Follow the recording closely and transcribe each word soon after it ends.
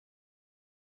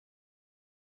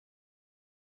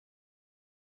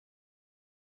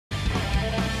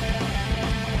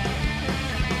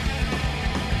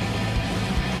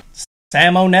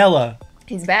Salmonella.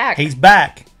 He's back. He's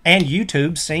back. And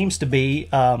YouTube seems to be,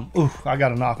 I got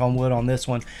to knock on wood on this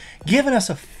one, giving us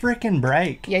a freaking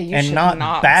break. Yeah, you and should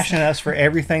not bashing us for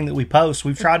everything that we post.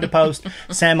 We've tried to post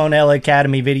Salmonella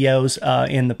Academy videos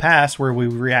in the past where we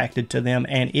reacted to them,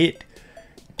 and it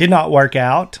did not work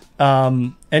out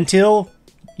until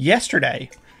yesterday.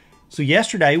 So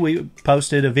yesterday we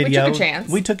posted a video. We took a chance.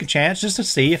 We took a chance just to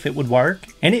see if it would work,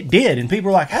 and it did. And people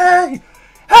were like, hey,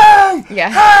 hey,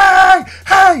 yeah.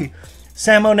 hey.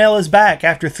 Salmonella's back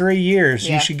after 3 years.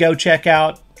 Yeah. You should go check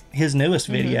out his newest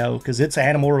video because it's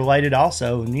animal related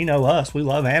also. And you know us, we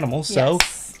love animals. So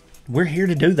we're here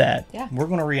to do that. Yeah. We're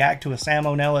going to react to a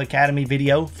Salmonella Academy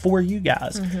video for you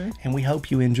guys. And we hope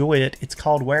you enjoy it. It's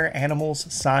called Where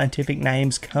Animals' Scientific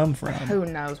Names Come From. Who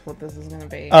knows what this is going to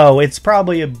be? Oh, it's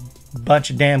probably a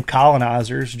bunch of damn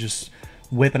colonizers just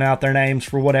whipping out their names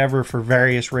for whatever for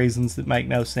various reasons that make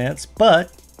no sense.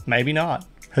 But maybe not.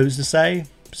 Who's to say?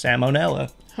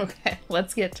 Salmonella. Okay,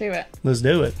 let's get to it. Let's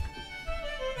do it.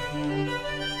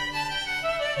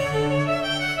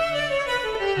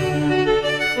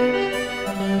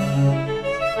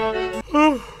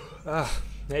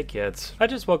 Hey kids, I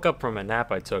just woke up from a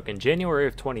nap I took in January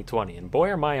of 2020 and boy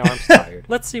are my arms tired.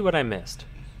 Let's see what I missed.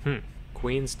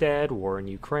 Queen's dead, war in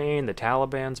Ukraine, the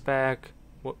Taliban's back.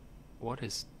 What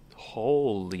is...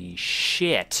 Holy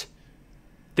shit.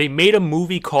 They made a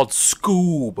movie called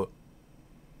Scoob.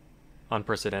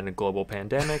 Unprecedented global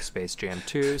pandemic, Space Jam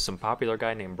 2, some popular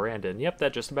guy named Brandon. Yep,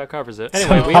 that just about covers it.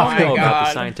 Anyway, we all know about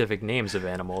the scientific names of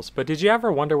animals, but did you ever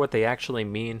wonder what they actually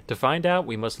mean? To find out,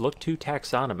 we must look to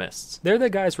taxonomists. They're the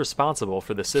guys responsible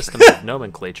for the systems of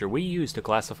nomenclature we use to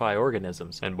classify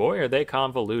organisms, and boy are they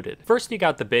convoluted. First you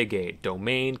got the big 8,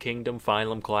 domain, kingdom,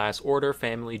 phylum, class, order,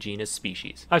 family, genus,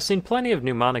 species. I've seen plenty of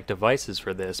mnemonic devices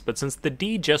for this, but since the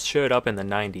D just showed up in the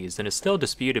 90s and is still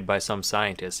disputed by some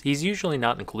scientists, he's usually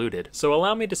not included. So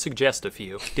allow me to suggest a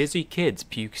few. Dizzy kids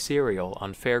puke cereal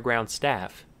on fairground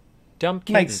staff. Dumb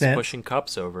kittens pushing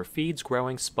cups over feeds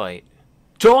growing spite.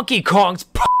 Donkey Kong's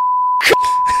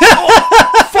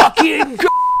fucking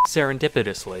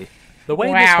serendipitously. The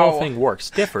way this whole thing works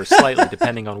differs slightly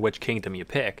depending on which kingdom you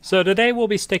pick. So today we'll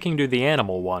be sticking to the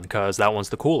animal one, cause that one's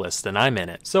the coolest and I'm in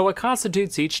it. So what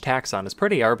constitutes each taxon is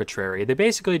pretty arbitrary. They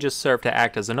basically just serve to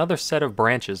act as another set of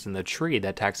branches in the tree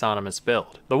that taxonomists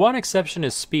build. The one exception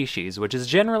is species, which is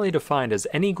generally defined as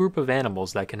any group of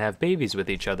animals that can have babies with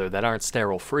each other that aren't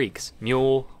sterile freaks.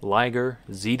 Mule, liger,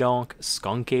 zedonk,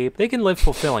 skunk ape, they can live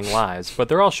fulfilling lives, but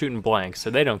they're all shooting blanks,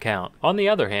 so they don't count. On the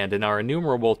other hand, in our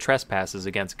innumerable trespasses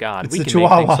against God, we can make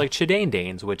things like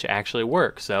chidandanes, which actually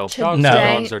work, so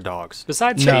dogs are dogs.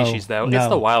 Besides species, though, it's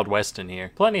the Wild West in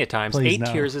here. Plenty of times, 8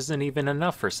 tiers isn't even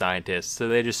enough for scientists, so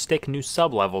they just stick new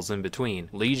sublevels in between.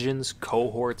 Legions,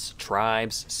 cohorts,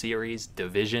 tribes, series,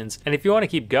 divisions, and if you want to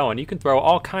keep going, you can throw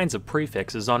all kinds of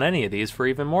prefixes on any of these for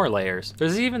even more layers.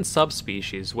 There's even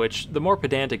subspecies, which the more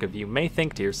pedantic of you may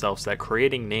think to yourselves that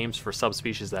creating names for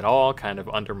subspecies at all kind of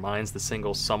undermines the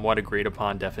single somewhat agreed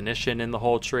upon definition in the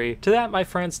whole tree. To that, my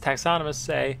friends, taxonomists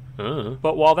say,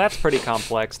 But while that's pretty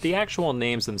complex, the actual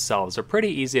names themselves are pretty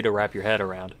easy to wrap your head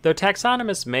around. Though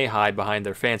taxonomists may hide behind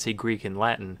their fancy Greek and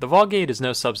Latin, the Vulgate is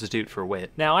no substitute for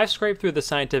wit. Now, I've scraped through the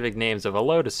scientific names of a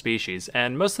load of species,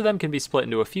 and most of them can be split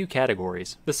into a few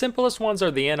categories. The simplest ones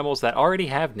are the animals that already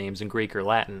have names in Greek or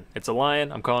Latin. It's a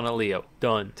lion, I'm calling it Leo.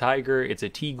 Done. Tiger, it's a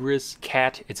tigris.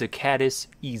 Cat, it's a catus.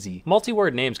 Easy.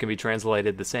 Multi-word names can be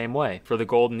translated the same way. For the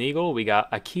golden eagle, we got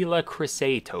Aquila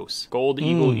chrysaetos. Gold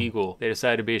eagle, eagle. They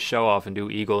decided to be a show-off and do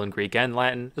eagle in Greek and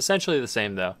Latin. Essentially the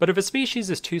same though. But if a species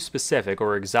is too specific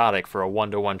or exotic for a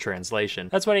one-to-one translation,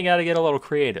 that's when you gotta get a little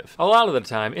creative. A lot of the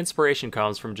time, inspiration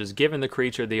comes from just giving the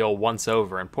creature the old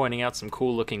once-over and pointing out some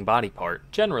cool-looking body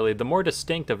part. Generally, the more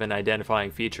distinct of an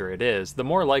identifying feature it is, the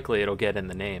more likely it'll get in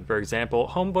the name. For example,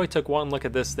 Homeboy took one look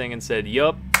at this thing and said,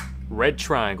 yup, red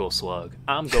triangle slug.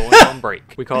 I'm going on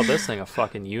break. We call this thing a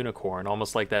fucking unicorn,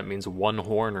 almost like that means one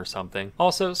horn or something.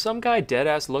 Also, some guy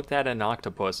deadass looked at an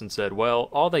octopus and said, well,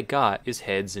 all they got is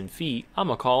heads and feet.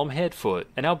 I'ma call them headfoot.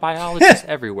 And now biologists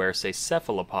everywhere say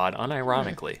cephalopod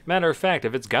unironically. Matter of fact,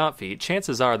 if it's got feet,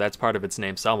 chances are that's part of its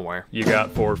name somewhere. You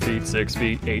got 4 feet, 6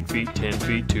 feet, 8 feet, 10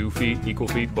 feet, 2 feet, equal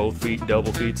feet, both feet,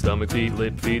 double feet, stomach feet,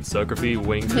 lip feet, sucker feet,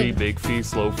 wing feet, big feet,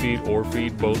 slow feet, or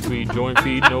feet, both feet, joint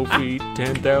feet, no feet,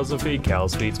 10,000 feet,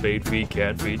 cow's feet, spade feet,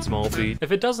 cat feet, small feet.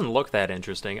 If it doesn't look that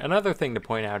interesting, another thing to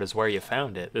point out is where you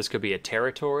found it. This could be a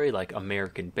territory like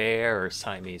American bear or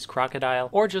Siamese crocodile,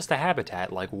 or just a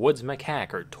habitat like woods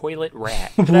macaque or toilet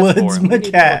rat. But that's Woods boring. We need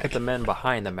to macaque. look at the men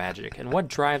behind the magic and what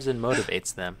drives and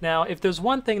motivates them. Now, if there's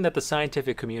one thing that the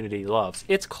scientific community loves,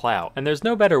 it's clout. And there's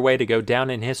no better way to go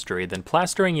down in history than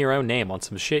plastering your own name on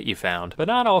some shit you found. But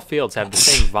not all fields have the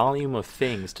same volume of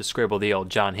things to scribble the old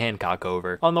John Hancock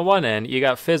over. On the one end, you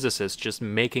got physicists just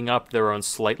making up their own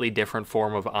slightly different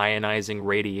form of ionizing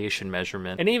radiation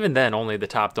measurement. And even then, only the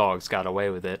top dogs got away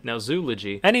with it. Now,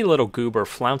 zoology, any little goober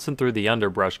flouncing through the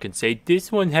underbrush can say,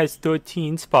 this one has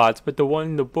 13 spots, but the one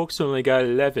in the book's only got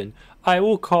 11. I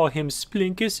will call him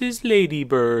Splinkus's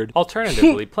ladybird.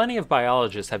 Alternatively, plenty of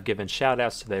biologists have given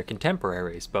shout-outs to their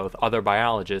contemporaries, both other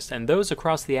biologists and those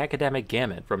across the academic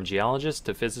gamut, from geologists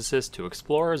to physicists to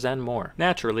explorers and more.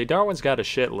 Naturally, Darwin's got a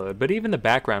shitload, but even the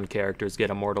background characters get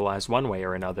immortalized one way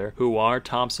or another. Who are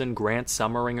Thomson, Grant,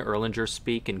 Summering, Erlanger,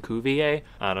 Speke, and Cuvier?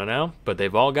 I don't know, but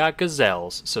they've all got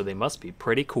gazelles, so they must be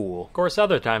pretty cool. Of course,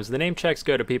 other times, the name checks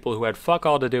go to people who had fuck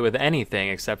all to do with anything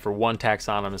except for one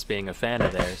taxonomist being a fan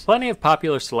of theirs. Plenty of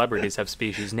popular celebrities have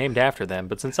species named after them,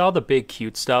 but since all the big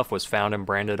cute stuff was found and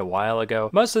branded a while ago,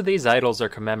 most of these idols are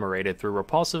commemorated through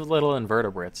repulsive little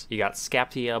invertebrates. You got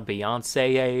Scaptia,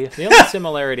 Beyonce. The only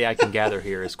similarity I can gather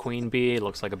here is queen bee,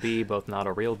 looks like a bee, both not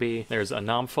a real bee. There's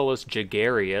Anomphilus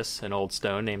gregarius, an old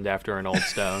stone named after an old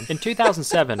stone. In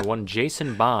 2007, one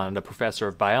Jason Bond, a professor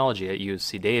of biology at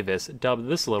UC Davis, dubbed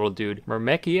this little dude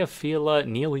Myrmecia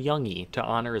Neil Youngie to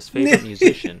honor his favorite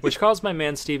musician, which caused my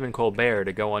man Stephen Colbert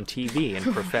to go on TV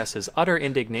and profess his utter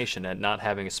indignation at not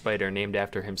having a spider named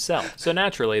after himself. So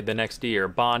naturally, the next year,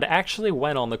 Bond actually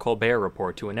went on the Colbert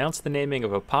Report to announce the naming of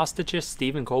apostachist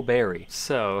Stephen Colbert.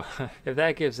 So, if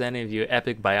that gives any of you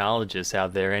epic biologists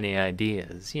out there any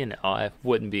ideas, you know, I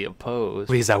wouldn't be opposed.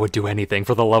 Please, I would do anything.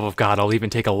 For the love of God, I'll even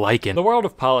take a lichen. The world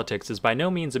of politics is by no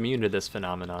means immune to this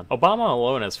phenomenon. Obama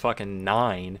alone has fucking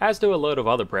 9, as do a load of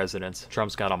other presidents.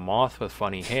 Trump's got a moth with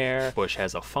funny hair, Bush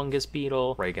has a fungus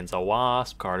beetle, Reagan's a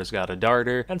wasp, Carter's got a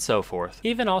darter, and so forth.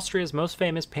 Even Austria's most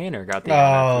famous painter got the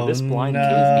honor for this blind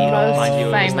cave beetle. Mind you,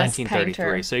 it was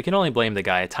 1933, so you can only blame the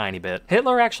guy a tiny bit.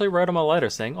 Hitler actually wrote him a letter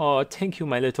saying, "Oh, thank you,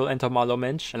 my little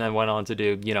entomolomensch," and then went on to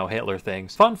do, you know, Hitler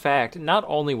things. Fun fact, not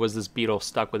only was this beetle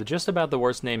stuck with just about the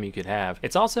worst name you could have,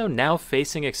 it's also now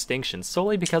facing extinction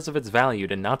solely because of its value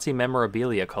to Nazi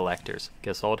memorabilia collectors.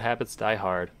 Guess old habits die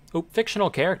hard. Oh, fictional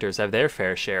characters have their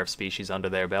fair share of species under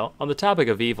their belt. On the topic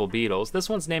of evil beetles, this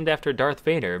one's named after Darth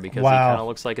Vader because he kind of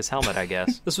looks like his helmet, I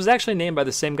guess. This was actually named by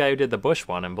the same guy who did the Bush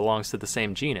one and belongs to the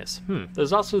same genus.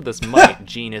 There's also this mite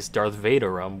genus Darth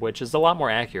Vaderum, which is a lot more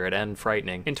accurate and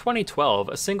frightening. In 2012,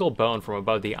 a single bone from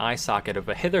above the eye socket of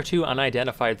a hitherto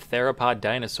unidentified theropod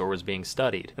dinosaur was being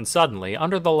studied. And suddenly,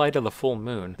 under the light of the full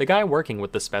moon, the guy working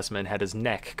with the specimen had his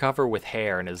neck covered with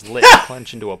hair and his lips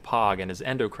clenched into a pog and his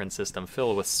endocrine system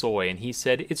filled with soy, and he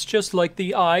said, "It's just like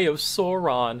the eye of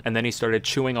Sauron." And then he started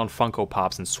chewing on Funko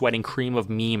Pops and sweating cream of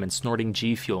meme and snorting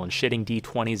G Fuel and shitting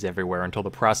D20s everywhere until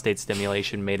the prostate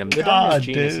stimulation made him. The diner's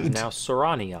genus is now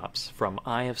Sauroniops, from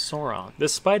Eye of Sauron.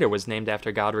 This spider was named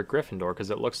after Godric Gryffindor because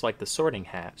it looks like the Sorting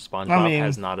Hat. SpongeBob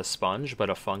has not a sponge,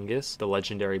 but a fungus. The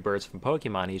legendary birds from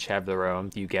Pokemon each have their own,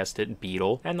 you guessed it,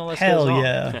 beetle. And the list goes on.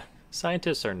 Yeah.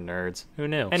 Scientists are nerds. Who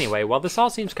knew? Anyway, while this all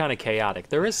seems kind of chaotic,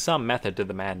 there is some method to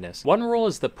the madness. One rule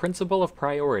is the principle of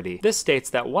priority. This states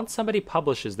that once somebody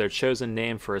publishes their chosen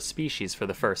name for a species for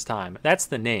the first time, that's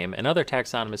the name, and other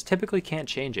taxonomists typically can't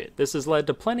change it. This has led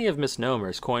to plenty of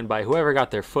misnomers coined by whoever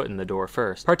got their foot in the door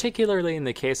first, particularly in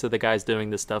the case of the guys doing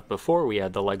this stuff before we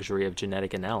had the luxury of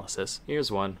genetic analysis.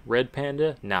 Here's one. Red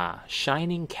panda? Nah.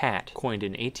 Shining cat, coined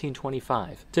in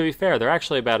 1825. To be fair, they're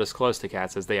actually about as close to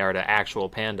cats as they are to actual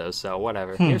pandas, so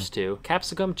whatever. Here's 2.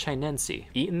 Capsicum chinense.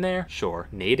 Eaten there? Sure.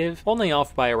 Native? Only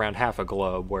off by around half a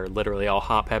globe, where literally all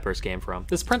hot peppers came from.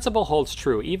 This principle holds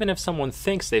true even if someone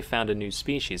thinks they've found a new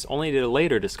species, only to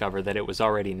later discover that it was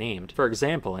already named. For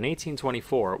example, in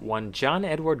 1824, one John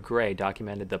Edward Gray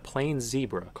documented the plains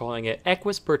zebra, calling it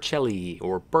Equus burchellii,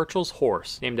 or Burchell's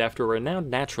horse, named after a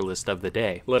renowned naturalist of the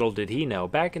day. Little did he know,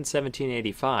 back in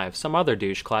 1785, some other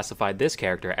douche classified this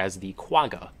character as the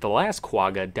quagga. The last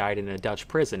quagga died in a Dutch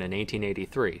prison in in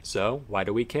 1883. So, why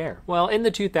do we care? Well, in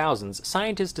the 2000s,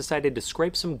 scientists decided to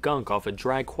scrape some gunk off a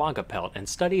dry quagga pelt and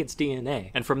study its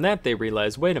DNA. And from that they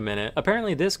realized, wait a minute,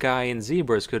 apparently this guy and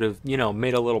zebras could have, you know,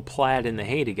 made a little plaid in the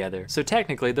hay together. So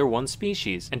technically they're one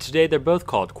species. And today they're both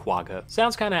called quagga.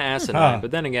 Sounds kinda asinine,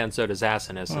 but then again so does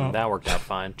asinus, and that worked out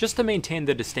fine. Just to maintain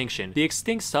the distinction, the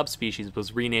extinct subspecies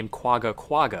was renamed quagga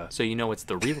quagga, so you know it's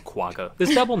the real quagga.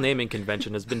 This double naming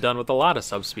convention has been done with a lot of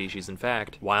subspecies, in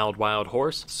fact. Wild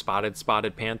horse,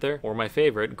 spotted panther, or my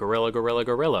favorite,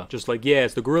 gorilla. Just like, yeah,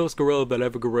 it's the gorillest gorilla that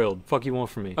ever gorilled. Fuck you want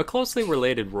from me. A closely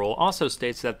related rule also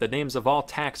states that the names of all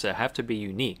taxa have to be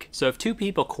unique. So if two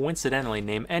people coincidentally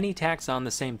name any taxa on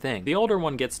the same thing, the older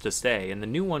one gets to stay and the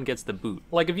new one gets the boot.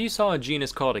 Like if you saw a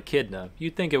genus called echidna,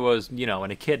 you'd think it was, you know,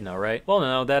 an echidna, right? Well,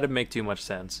 no, that'd make too much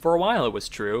sense. For a while it was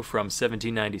true, from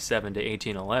 1797 to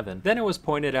 1811. Then it was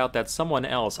pointed out that someone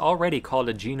else already called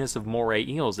a genus of moray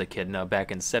eels echidna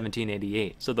back in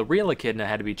 1788, so the real echidna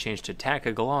had to be changed to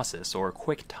tachyglossus, or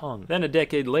quick tongue. Then a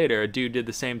decade later, a dude did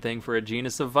the same thing for a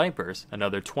genus of vipers.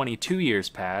 Another 22 years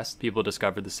passed, people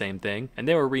discovered the same thing, and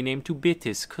they were renamed to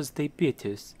bitis, cause they bit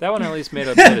us. That one at least made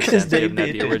a bit of sense, given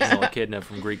that the original echidna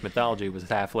from Greek mythology was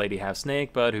half lady, half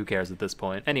snake, but who cares at this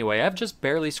point. Anyway, I've just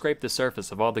barely scraped the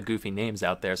surface of all the goofy names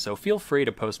out there, so feel free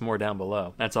to post more down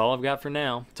below. That's all I've got for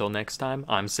now. Till next time,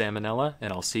 I'm Salmonella,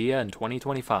 and I'll see ya in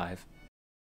 2025.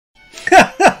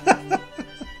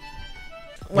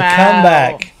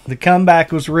 Wow. The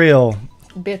comeback was real.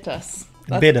 Bit us.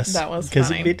 Bit us. That was because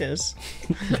funny. it bit us.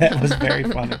 That was very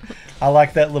funny. I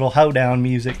like that little hoedown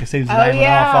music as he was Oh, naming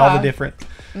yeah. off all the different.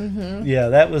 Yeah,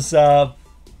 that was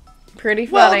Pretty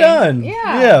well funny. done.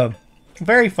 Yeah.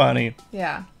 Very funny.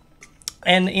 Yeah.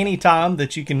 And any time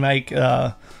that you can make,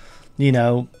 you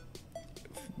know,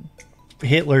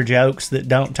 Hitler jokes that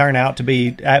don't turn out to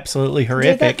be absolutely Did that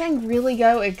horrific. thing really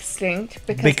go extinct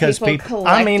Because people people,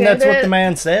 collected I mean, that's what the it?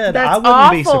 man said. That's I wouldn't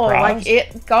awful. be surprised. Like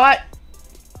it got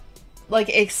like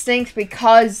extinct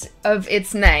because of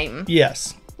its name.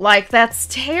 Yes. Like that's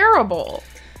terrible.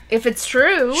 If it's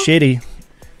true.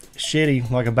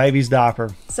 Shitty, like a baby's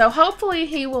diaper. So hopefully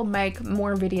he will make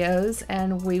more videos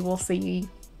and we will see.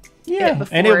 Yeah, it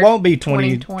and it won't be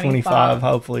 2025. 2025.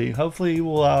 Hopefully he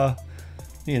will,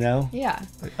 you know, Yeah.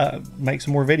 make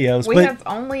some more videos. We but have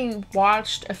only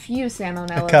watched a few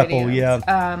Salmonella A couple, videos.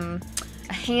 yeah.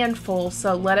 A handful,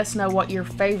 so let us know what your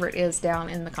favorite is down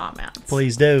in the comments.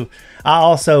 please do. I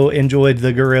also enjoyed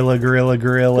the gorilla.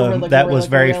 That was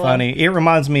very gorilla. funny. It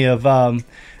reminds me of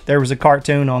there was a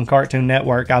cartoon on Cartoon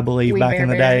Network, I believe, Wee back Bear in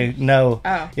the Bear? day. No,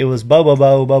 Oh. it was Bobo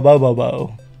Bo.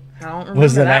 I don't remember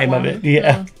Was the that name of one. it?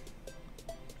 Yeah, Mm.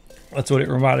 that's what it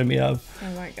reminded me of.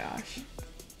 Oh my gosh.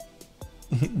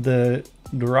 The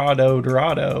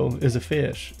Dorado is a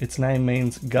fish. Its name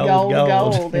means gold.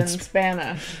 Gold in It's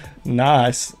Spanish.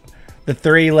 nice. The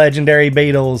 3 legendary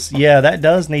Beatles. Yeah, that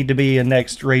does need to be a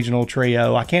next regional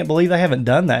trio. I can't believe they haven't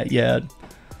done that yet.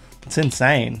 It's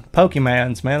insane.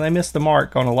 Pokemons, man, they missed the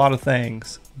mark on a lot of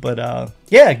things. But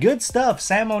yeah, good stuff.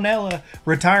 Salmonella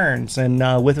returns,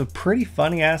 and with a pretty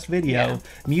funny ass video. Yeah.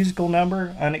 Musical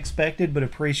number, unexpected but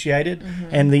appreciated,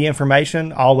 and the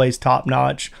information always top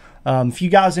notch. If you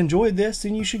guys enjoyed this,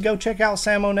 then you should go check out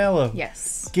Salmonella.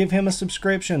 Yes. Give him a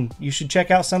subscription. You should check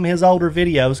out some of his older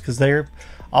videos because they're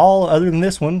all, other than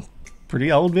this one, pretty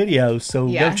old videos. So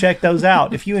Yeah. go check those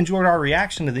out. If you enjoyed our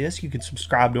reaction to this, you could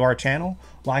subscribe to our channel,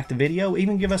 like the video,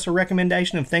 even give us a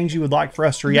recommendation of things you would like for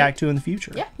us to react to in the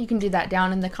future. Yeah, you can do that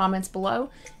down in the comments below.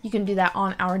 You can do that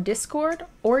on our Discord,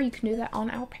 or you can do that on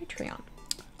our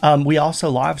Patreon. We also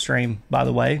live stream, by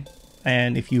the way.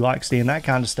 And if you like seeing that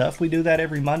kind of stuff, we do that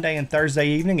every Monday and Thursday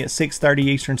evening at 6:30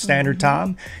 Eastern Standard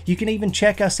Time. You can even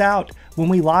check us out when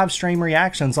we live stream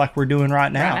reactions like we're doing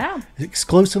right now.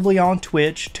 Exclusively on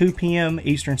Twitch, 2 p.m.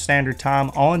 Eastern Standard Time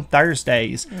on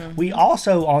Thursdays. We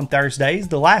also, on Thursdays,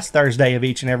 the last Thursday of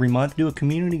each and every month, do a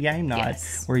community game night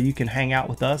where you can hang out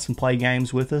with us and play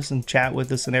games with us and chat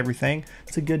with us and everything.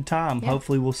 It's a good time.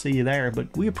 Hopefully we'll see you there.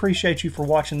 But we appreciate you for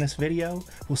watching this video.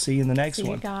 We'll see you in the next See you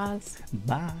one. guys.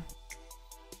 Bye.